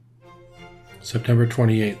September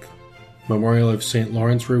 28th, Memorial of St.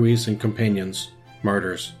 Lawrence Ruiz and Companions,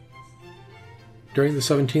 Martyrs. During the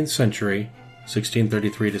 17th century,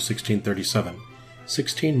 1633 to 1637,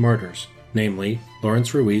 16 martyrs, namely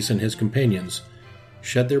Lawrence Ruiz and his companions,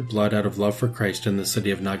 shed their blood out of love for Christ in the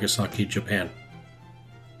city of Nagasaki, Japan.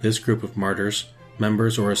 This group of martyrs,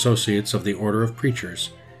 members or associates of the Order of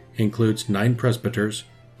Preachers, includes 9 presbyters,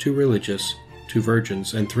 2 religious, 2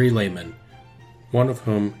 virgins, and 3 laymen, one of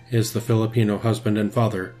whom is the Filipino husband and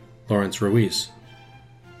father, Lawrence Ruiz.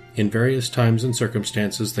 In various times and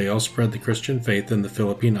circumstances, they all spread the Christian faith in the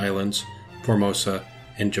Philippine Islands, Formosa,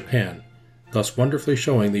 and Japan, thus wonderfully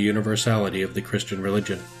showing the universality of the Christian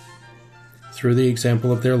religion. Through the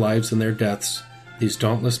example of their lives and their deaths, these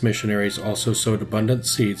dauntless missionaries also sowed abundant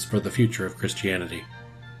seeds for the future of Christianity.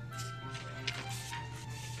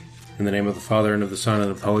 In the name of the Father, and of the Son,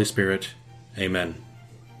 and of the Holy Spirit. Amen.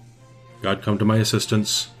 God, come to my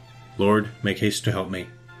assistance. Lord, make haste to help me.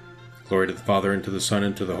 Glory to the Father, and to the Son,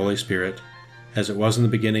 and to the Holy Spirit, as it was in the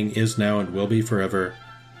beginning, is now, and will be forever.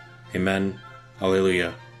 Amen.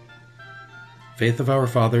 Alleluia. Faith of our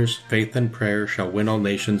fathers, faith and prayer shall win all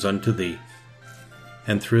nations unto thee.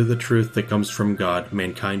 And through the truth that comes from God,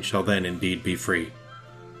 mankind shall then indeed be free.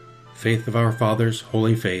 Faith of our fathers,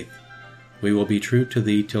 holy faith, we will be true to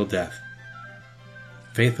thee till death.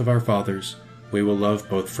 Faith of our fathers, we will love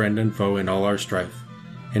both friend and foe in all our strife,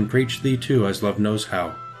 and preach thee too as love knows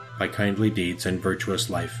how, by kindly deeds and virtuous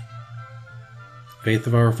life. Faith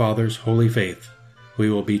of our fathers, holy faith, we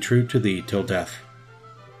will be true to thee till death.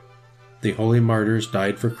 The holy martyrs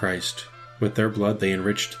died for Christ, with their blood they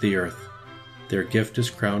enriched the earth, their gift is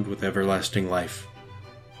crowned with everlasting life.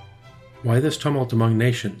 Why this tumult among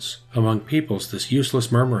nations, among peoples this useless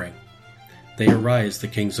murmuring? They arise, the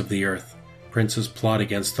kings of the earth, princes plot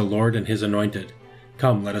against the Lord and his anointed.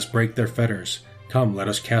 Come, let us break their fetters. Come, let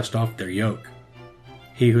us cast off their yoke.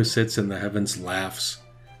 He who sits in the heavens laughs.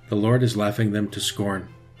 The Lord is laughing them to scorn.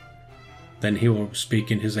 Then he will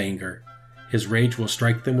speak in his anger. His rage will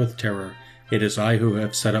strike them with terror. It is I who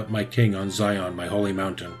have set up my king on Zion, my holy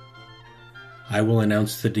mountain. I will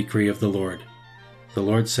announce the decree of the Lord. The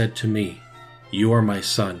Lord said to me, You are my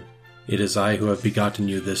son. It is I who have begotten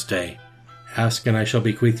you this day. Ask, and I shall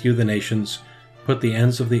bequeath you the nations. Put the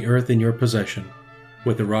ends of the earth in your possession.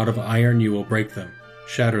 With a rod of iron you will break them,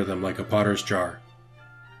 shatter them like a potter's jar.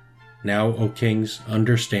 Now, O kings,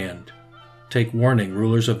 understand. Take warning,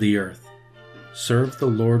 rulers of the earth. Serve the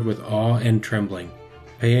Lord with awe and trembling,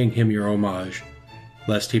 paying him your homage,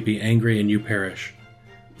 lest he be angry and you perish,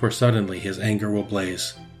 for suddenly his anger will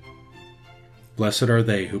blaze. Blessed are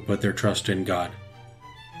they who put their trust in God.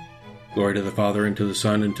 Glory to the Father, and to the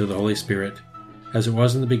Son, and to the Holy Spirit, as it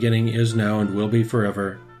was in the beginning, is now, and will be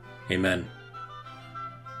forever. Amen.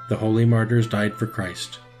 The holy martyrs died for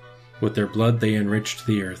Christ. With their blood they enriched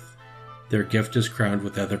the earth. Their gift is crowned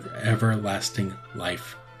with everlasting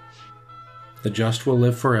life. The just will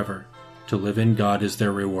live forever. To live in God is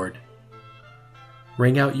their reward.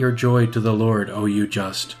 Ring out your joy to the Lord, O you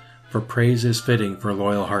just, for praise is fitting for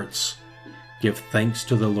loyal hearts. Give thanks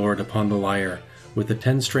to the Lord upon the lyre. With the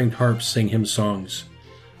 10-stringed harps sing him songs.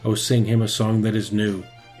 O sing him a song that is new.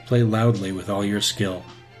 Play loudly with all your skill.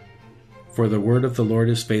 For the word of the Lord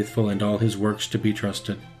is faithful, and all his works to be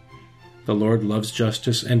trusted. The Lord loves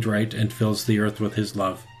justice and right, and fills the earth with his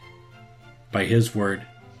love. By his word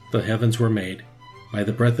the heavens were made, by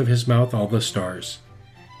the breath of his mouth all the stars.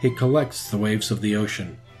 He collects the waves of the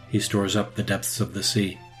ocean, he stores up the depths of the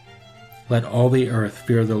sea. Let all the earth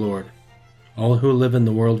fear the Lord. All who live in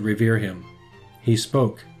the world revere him. He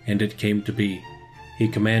spoke, and it came to be. He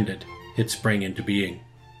commanded, it sprang into being.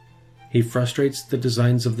 He frustrates the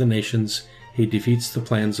designs of the nations, he defeats the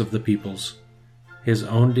plans of the peoples. His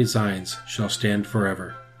own designs shall stand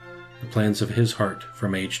forever, the plans of his heart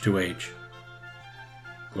from age to age.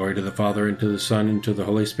 Glory to the Father, and to the Son, and to the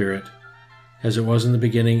Holy Spirit, as it was in the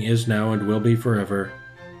beginning, is now, and will be forever.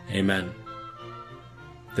 Amen.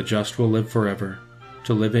 The just will live forever.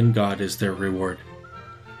 To live in God is their reward.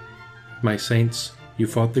 My saints, you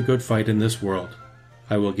fought the good fight in this world.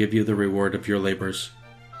 I will give you the reward of your labors.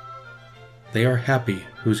 They are happy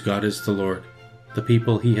whose God is the Lord, the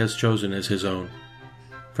people he has chosen as his own.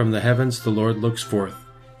 From the heavens the Lord looks forth.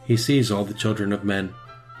 He sees all the children of men.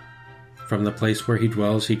 From the place where he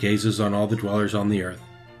dwells he gazes on all the dwellers on the earth.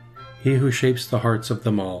 He who shapes the hearts of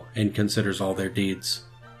them all and considers all their deeds.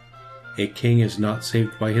 A king is not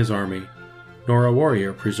saved by his army, nor a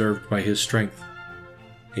warrior preserved by his strength.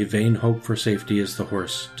 A vain hope for safety is the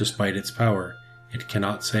horse. Despite its power, it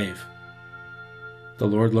cannot save. The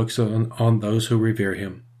Lord looks on those who revere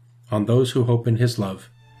him, on those who hope in his love,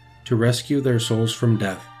 to rescue their souls from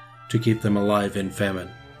death, to keep them alive in famine.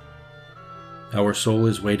 Our soul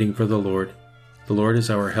is waiting for the Lord. The Lord is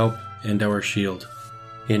our help and our shield.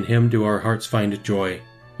 In him do our hearts find joy.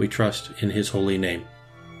 We trust in his holy name.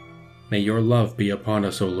 May your love be upon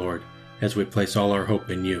us, O Lord, as we place all our hope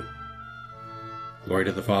in you. Glory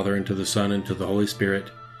to the Father, and to the Son, and to the Holy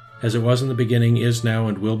Spirit, as it was in the beginning, is now,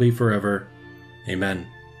 and will be forever. Amen.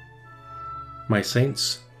 My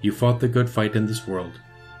saints, you fought the good fight in this world.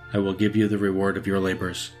 I will give you the reward of your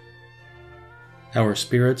labors. Our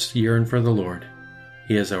spirits yearn for the Lord.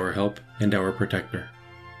 He is our help and our protector.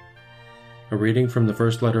 A reading from the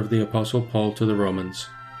first letter of the Apostle Paul to the Romans.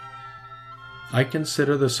 I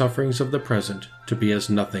consider the sufferings of the present to be as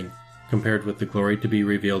nothing compared with the glory to be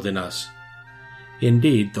revealed in us.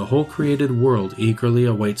 Indeed, the whole created world eagerly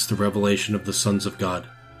awaits the revelation of the sons of God.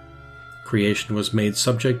 Creation was made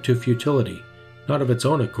subject to futility, not of its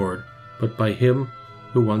own accord, but by him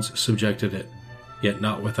who once subjected it, yet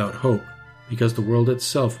not without hope, because the world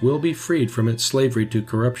itself will be freed from its slavery to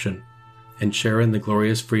corruption, and share in the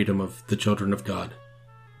glorious freedom of the children of God.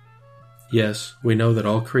 Yes, we know that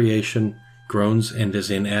all creation groans and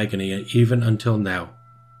is in agony even until now.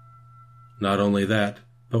 Not only that,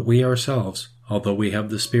 but we ourselves, although we have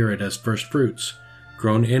the Spirit as first fruits,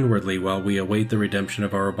 groan inwardly while we await the redemption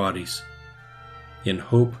of our bodies. In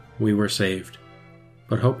hope we were saved.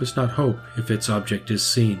 But hope is not hope if its object is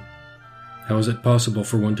seen. How is it possible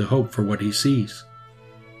for one to hope for what he sees?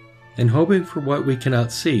 And hoping for what we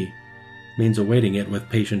cannot see means awaiting it with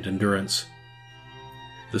patient endurance.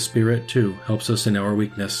 The Spirit, too, helps us in our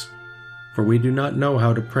weakness, for we do not know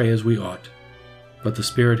how to pray as we ought, but the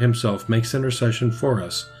Spirit himself makes intercession for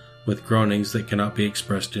us with groanings that cannot be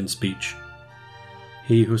expressed in speech.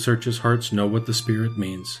 He who searches hearts knows what the Spirit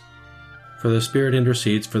means, for the Spirit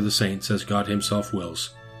intercedes for the saints as God himself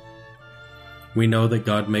wills. We know that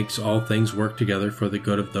God makes all things work together for the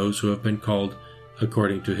good of those who have been called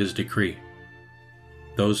according to his decree.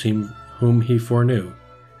 Those whom he foreknew,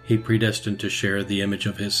 he predestined to share the image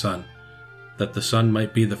of his Son, that the Son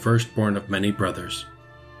might be the firstborn of many brothers.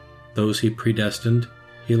 Those he predestined,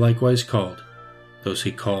 he likewise called. Those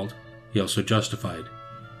he called, he also justified.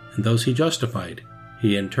 And those he justified,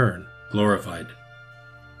 he in turn glorified.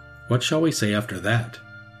 What shall we say after that?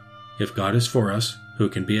 If God is for us, who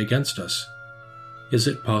can be against us? Is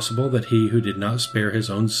it possible that he who did not spare his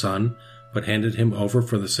own Son, but handed him over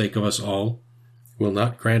for the sake of us all, will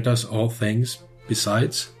not grant us all things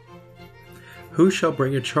besides? Who shall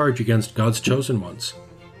bring a charge against God's chosen ones?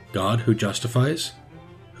 God who justifies?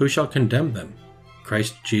 Who shall condemn them?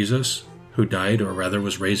 Christ Jesus, who died, or rather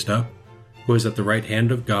was raised up, who is at the right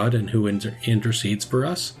hand of God and who intercedes for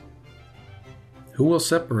us? Who will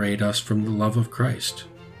separate us from the love of Christ?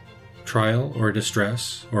 Trial or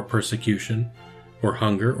distress or persecution, or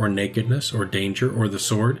hunger or nakedness or danger or the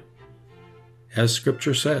sword? As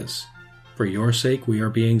Scripture says, for your sake we are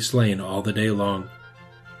being slain all the day long.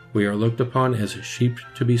 We are looked upon as sheep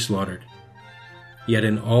to be slaughtered. Yet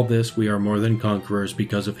in all this we are more than conquerors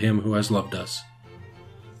because of him who has loved us.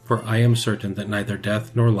 For I am certain that neither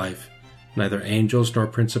death nor life, neither angels nor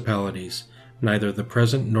principalities, neither the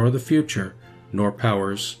present nor the future, nor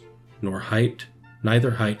powers, nor height,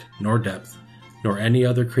 neither height nor depth, nor any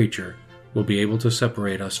other creature will be able to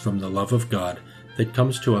separate us from the love of God that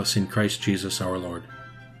comes to us in Christ Jesus our Lord.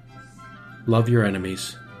 Love your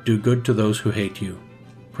enemies, do good to those who hate you,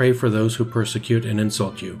 pray for those who persecute and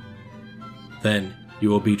insult you. Then you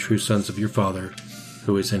will be true sons of your Father,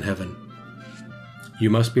 who is in heaven. You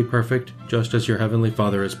must be perfect, just as your heavenly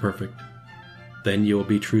Father is perfect. Then you will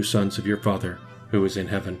be true sons of your Father, who is in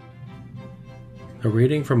heaven. A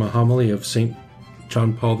reading from a homily of St.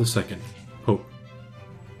 John Paul II, Pope.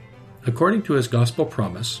 According to his gospel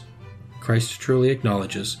promise, Christ truly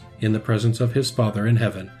acknowledges, in the presence of his Father in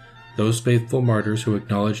heaven, those faithful martyrs who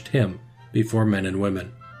acknowledged him before men and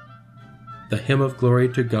women. The hymn of glory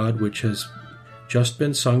to God, which has just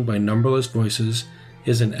been sung by numberless voices,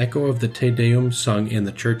 is an echo of the Te Deum sung in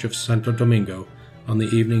the Church of Santo Domingo on the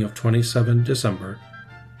evening of 27 December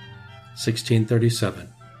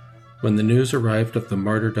 1637, when the news arrived of the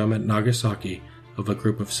martyrdom at Nagasaki of a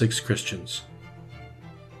group of 6 Christians.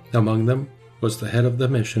 Among them was the head of the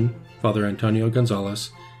mission, Father Antonio Gonzalez,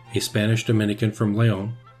 a Spanish Dominican from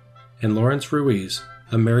Leon, and Lawrence Ruiz,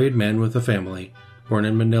 a married man with a family, born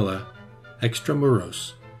in Manila,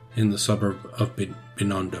 Extramuros, in the suburb of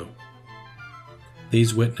Binondo.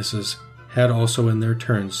 These witnesses had also in their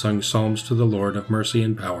turn sung psalms to the Lord of mercy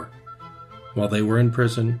and power, while they were in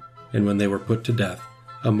prison and when they were put to death,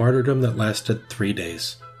 a martyrdom that lasted 3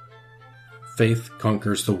 days. Faith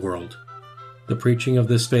conquers the world. The preaching of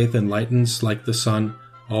this faith enlightens, like the sun,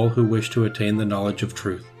 all who wish to attain the knowledge of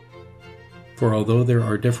truth. For although there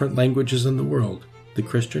are different languages in the world, the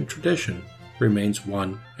Christian tradition remains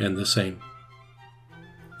one and the same.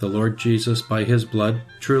 The Lord Jesus, by his blood,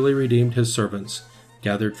 truly redeemed his servants,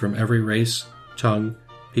 gathered from every race, tongue,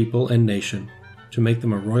 people, and nation, to make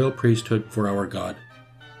them a royal priesthood for our God.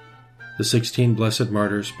 The 16 blessed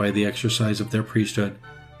martyrs, by the exercise of their priesthood,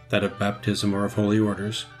 that of baptism or of holy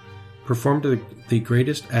orders, performed the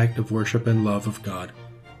greatest act of worship and love of God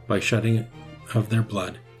by shedding of their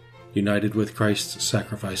blood, united with Christ's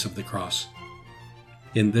sacrifice of the cross.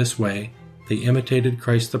 In this way, they imitated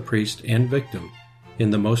Christ the priest and victim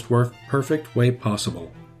in the most perfect way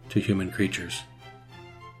possible to human creatures.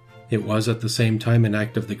 It was at the same time an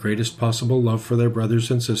act of the greatest possible love for their brothers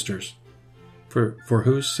and sisters, for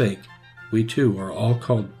whose sake we too are all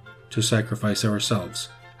called to sacrifice ourselves,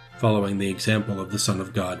 following the example of the Son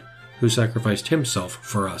of God, who sacrificed himself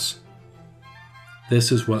for us. This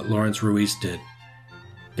is what Lawrence Ruiz did.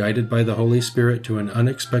 Guided by the Holy Spirit to an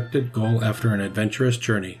unexpected goal after an adventurous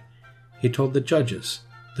journey, he told the judges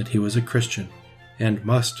that he was a Christian and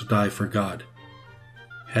must die for God.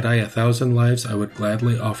 Had I 1,000 lives, I would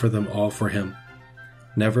gladly offer them all for him.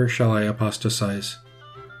 Never shall I apostatize.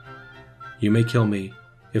 You may kill me,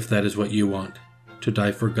 if that is what you want. To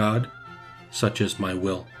die for God, such is my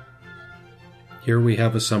will. Here we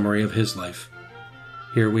have a summary of his life.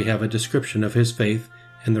 Here we have a description of his faith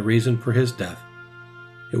and the reason for his death.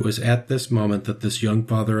 It was at this moment that this young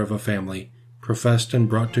father of a family professed and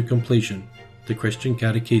brought to completion the Christian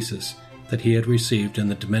catechesis that he had received in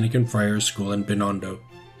the Dominican Friars' School in Binondo,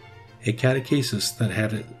 a catechesis that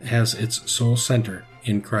has its sole center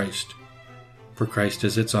in Christ. For Christ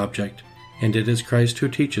is its object, and it is Christ who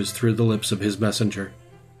teaches through the lips of his messenger.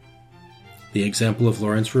 The example of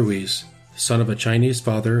Lawrence Ruiz, the son of a Chinese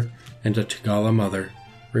father and a Tagala mother,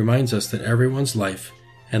 reminds us that everyone's life,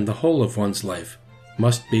 and the whole of one's life,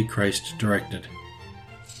 must be Christ-directed.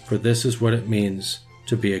 For this is what it means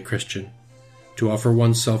to be a Christian, to offer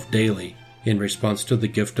oneself daily in response to the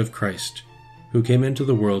gift of Christ, who came into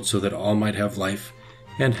the world so that all might have life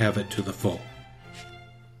and have it to the full.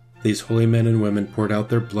 These holy men and women poured out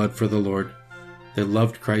their blood for the Lord. They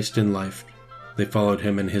loved Christ in life. They followed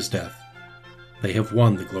him in his death. They have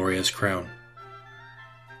won the glorious crown.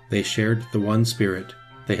 They shared the one Spirit.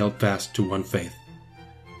 They held fast to one faith.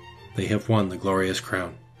 They have won the glorious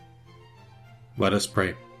crown. Let us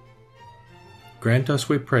pray. Grant us,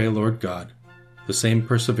 we pray, Lord God, the same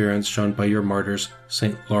perseverance shown by your martyrs,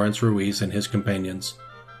 St. Lawrence Ruiz and his companions,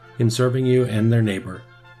 in serving you and their neighbor,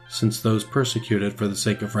 since those persecuted for the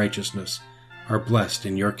sake of righteousness are blessed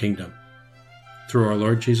in your kingdom. Through our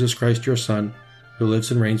Lord Jesus Christ, your Son, who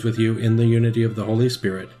lives and reigns with you in the unity of the Holy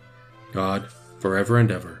Spirit, God, forever and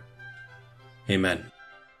ever. Amen.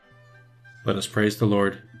 Let us praise the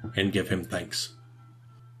Lord and give him thanks.